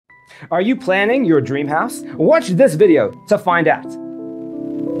Are you planning your dream house? Watch this video to find out.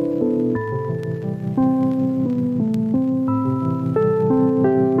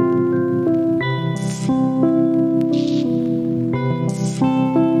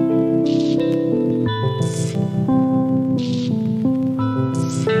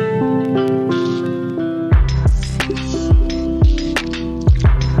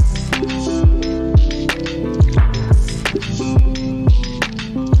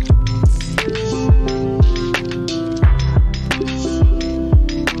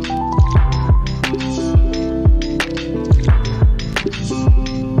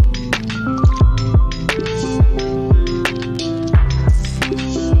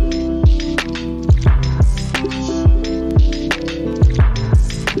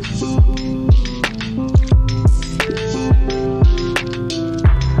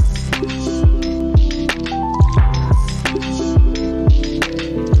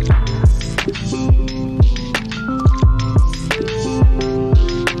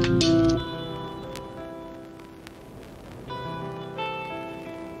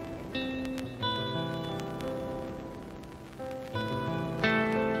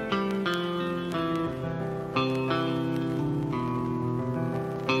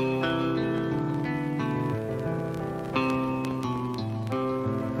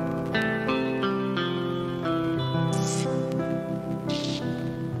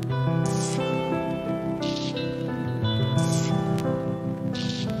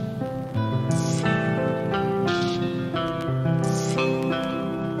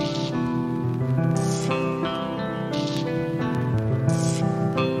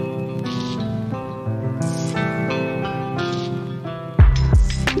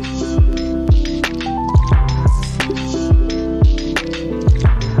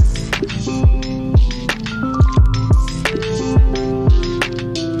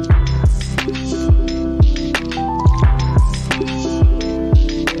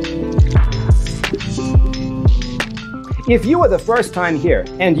 If you are the first time here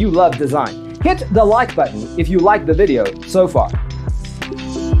and you love design, hit the like button if you like the video so far.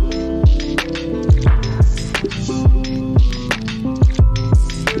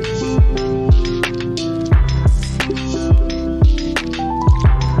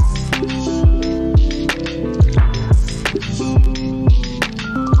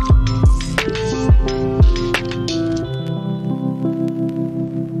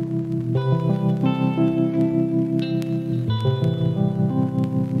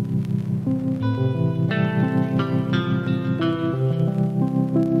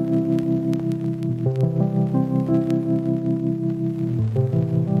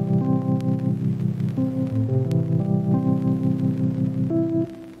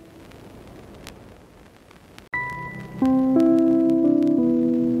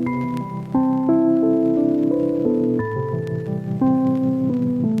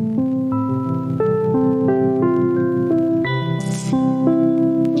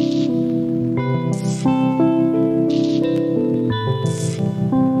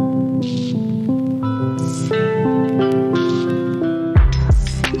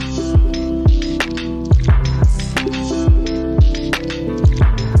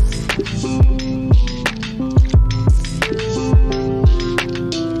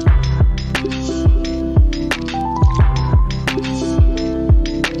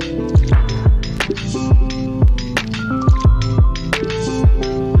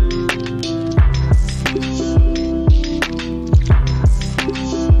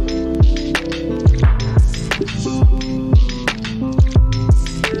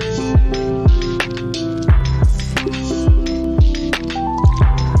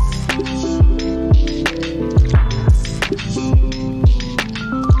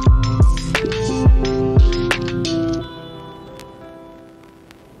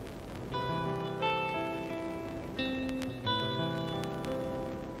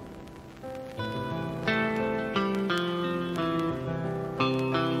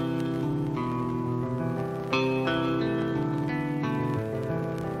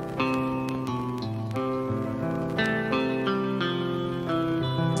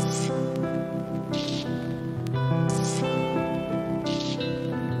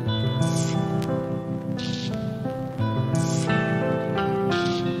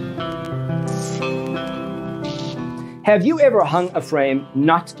 Have you ever hung a frame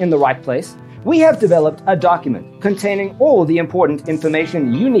not in the right place? We have developed a document containing all the important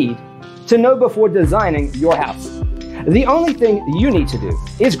information you need to know before designing your house. The only thing you need to do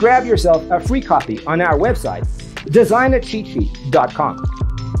is grab yourself a free copy on our website, designacheatsheet.com.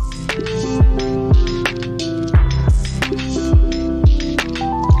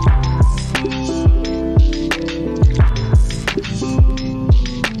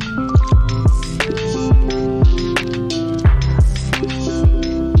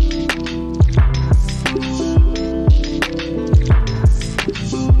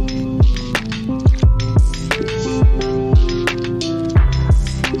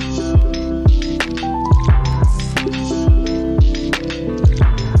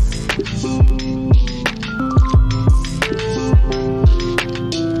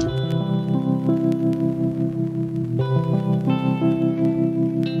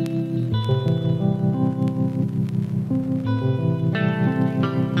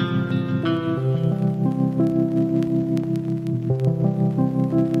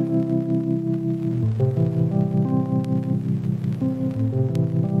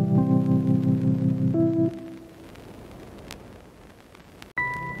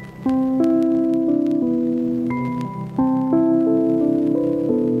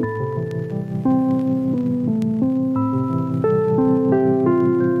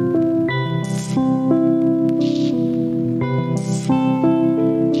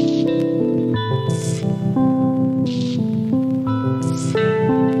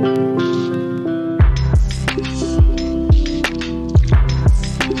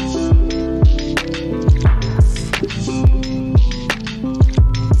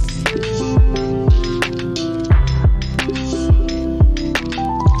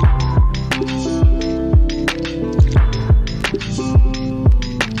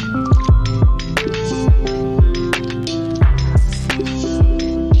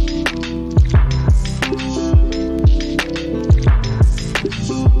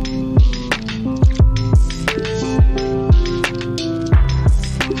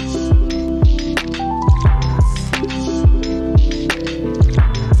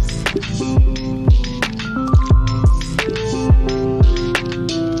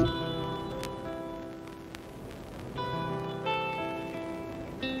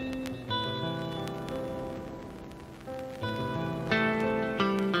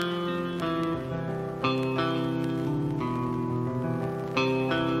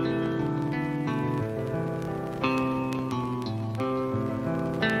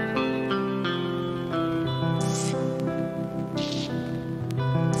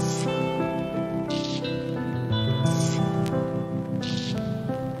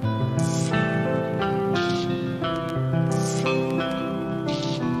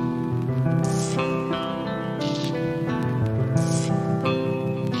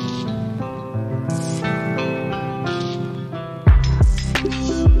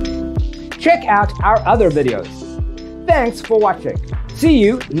 Check out our other videos. Thanks for watching. See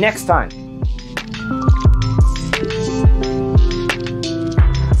you next time.